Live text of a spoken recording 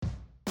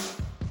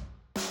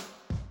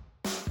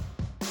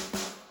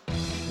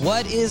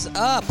What is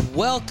up?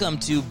 Welcome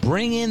to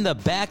Bring In the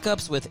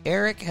Backups with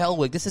Eric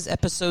Helwig. This is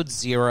episode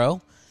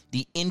 0,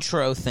 the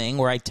intro thing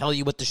where I tell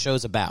you what the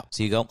show's about.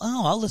 So you go,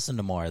 oh, I'll listen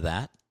to more of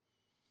that.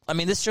 I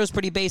mean, this show's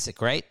pretty basic,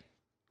 right?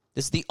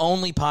 This is the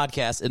only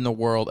podcast in the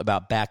world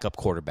about backup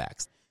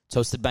quarterbacks. It's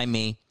hosted by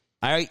me.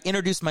 I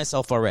introduced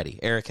myself already,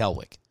 Eric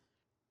Helwig.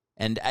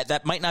 And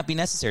that might not be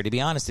necessary, to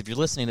be honest. If you're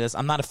listening to this,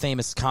 I'm not a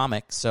famous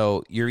comic,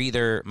 so you're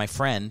either my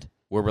friend,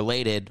 we're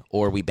related,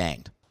 or we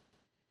banged.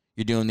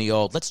 You're doing the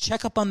old, let's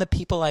check up on the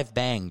people I've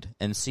banged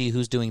and see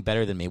who's doing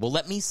better than me. Well,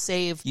 let me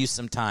save you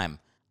some time.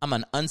 I'm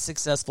an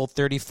unsuccessful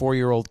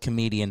 34-year-old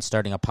comedian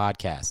starting a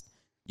podcast.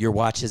 Your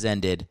watch has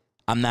ended.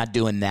 I'm not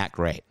doing that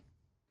great.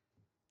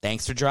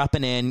 Thanks for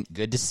dropping in.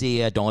 Good to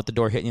see you. Don't let the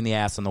door hit you in the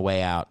ass on the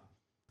way out.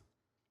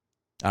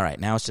 All right,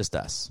 now it's just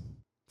us,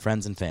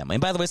 friends and family.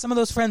 And by the way, some of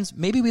those friends,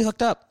 maybe we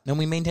hooked up and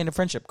we maintained a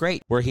friendship.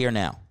 Great. We're here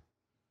now.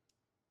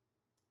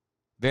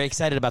 Very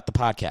excited about the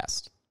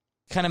podcast.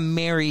 Kind of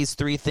marries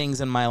 3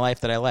 things in my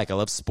life that I like. I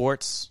love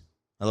sports,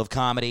 I love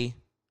comedy,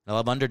 I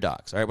love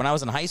underdogs. All right, when I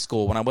was in high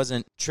school, when I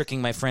wasn't tricking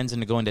my friends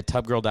into going to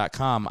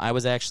tubgirl.com, I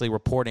was actually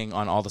reporting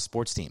on all the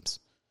sports teams.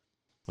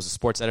 I was a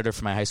sports editor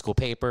for my high school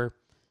paper.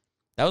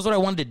 That was what I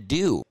wanted to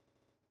do,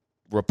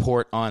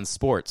 report on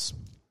sports.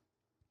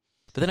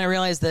 But then I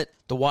realized that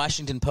the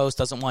Washington Post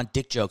doesn't want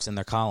dick jokes in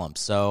their columns.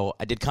 So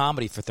I did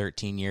comedy for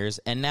 13 years,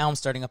 and now I'm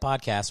starting a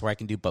podcast where I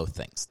can do both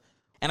things.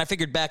 And I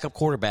figured backup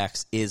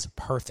quarterbacks is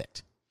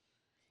perfect.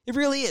 It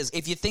really is.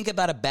 If you think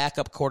about a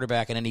backup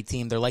quarterback in any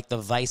team, they're like the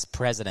vice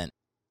president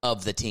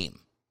of the team.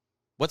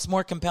 What's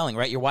more compelling,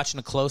 right? You're watching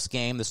a close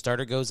game, the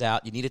starter goes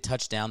out, you need a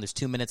touchdown, there's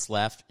 2 minutes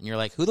left, and you're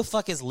like, who the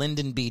fuck is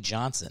Lyndon B.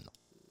 Johnson?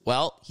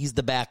 Well, he's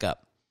the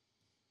backup.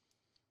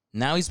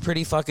 Now he's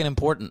pretty fucking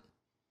important.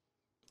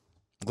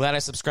 I'm glad I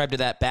subscribed to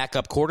that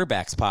Backup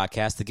Quarterbacks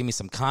podcast to give me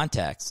some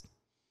context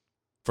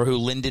for who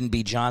Lyndon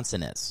B.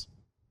 Johnson is.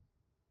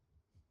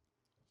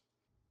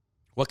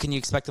 What can you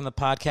expect on the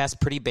podcast?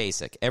 Pretty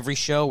basic. Every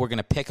show, we're going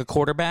to pick a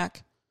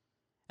quarterback,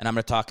 and I'm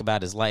going to talk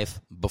about his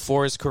life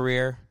before his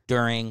career,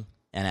 during,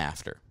 and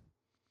after.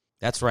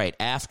 That's right,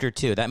 after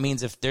too. That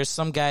means if there's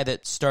some guy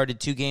that started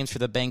 2 games for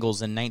the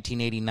Bengals in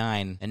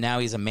 1989, and now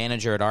he's a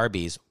manager at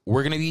Arby's,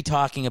 we're going to be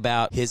talking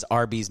about his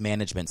Arby's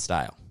management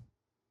style.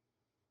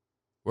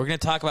 We're going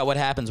to talk about what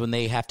happens when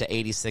they have to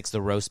 86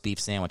 the roast beef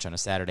sandwich on a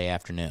Saturday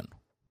afternoon.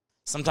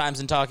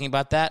 Sometimes in talking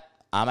about that,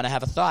 I'm going to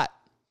have a thought.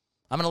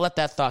 I'm going to let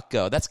that thought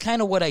go. That's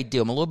kind of what I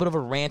do. I'm a little bit of a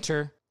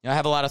ranter. You know, I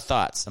have a lot of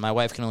thoughts, and my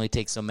wife can only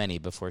take so many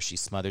before she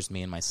smothers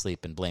me in my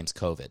sleep and blames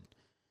COVID.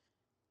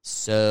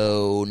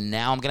 So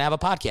now I'm going to have a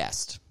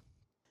podcast.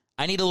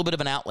 I need a little bit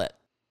of an outlet.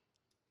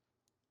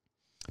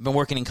 I've been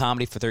working in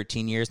comedy for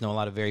 13 years, know a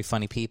lot of very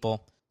funny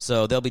people,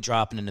 so they'll be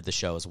dropping into the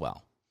show as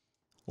well.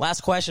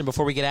 Last question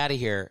before we get out of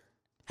here.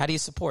 How do you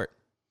support?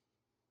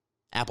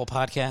 Apple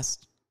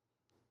Podcast,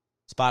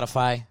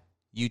 Spotify,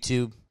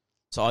 YouTube.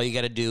 So all you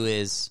got to do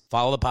is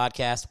follow the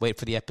podcast, wait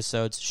for the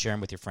episodes, share them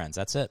with your friends.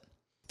 That's it.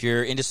 If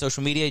you're into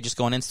social media, you just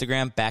go on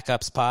Instagram,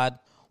 Backups Pod.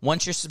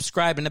 Once you're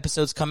subscribed and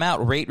episodes come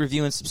out, rate,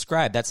 review, and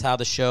subscribe. That's how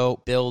the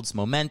show builds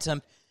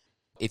momentum.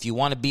 If you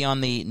want to be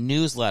on the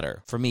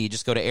newsletter, for me,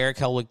 just go to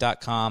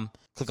erichelwig.com,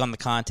 click on the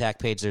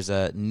contact page. There's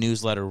a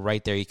newsletter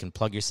right there you can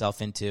plug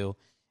yourself into,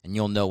 and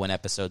you'll know when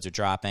episodes are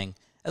dropping,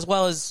 as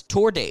well as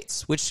tour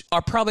dates, which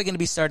are probably going to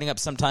be starting up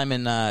sometime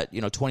in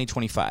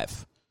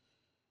 2025.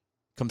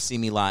 Come see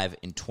me live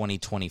in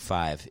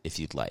 2025 if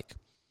you'd like.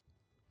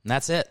 And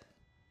that's it.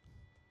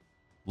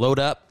 Load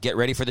up, get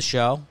ready for the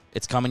show.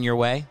 It's coming your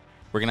way.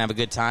 We're going to have a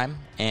good time,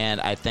 and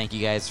I thank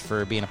you guys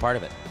for being a part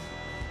of it.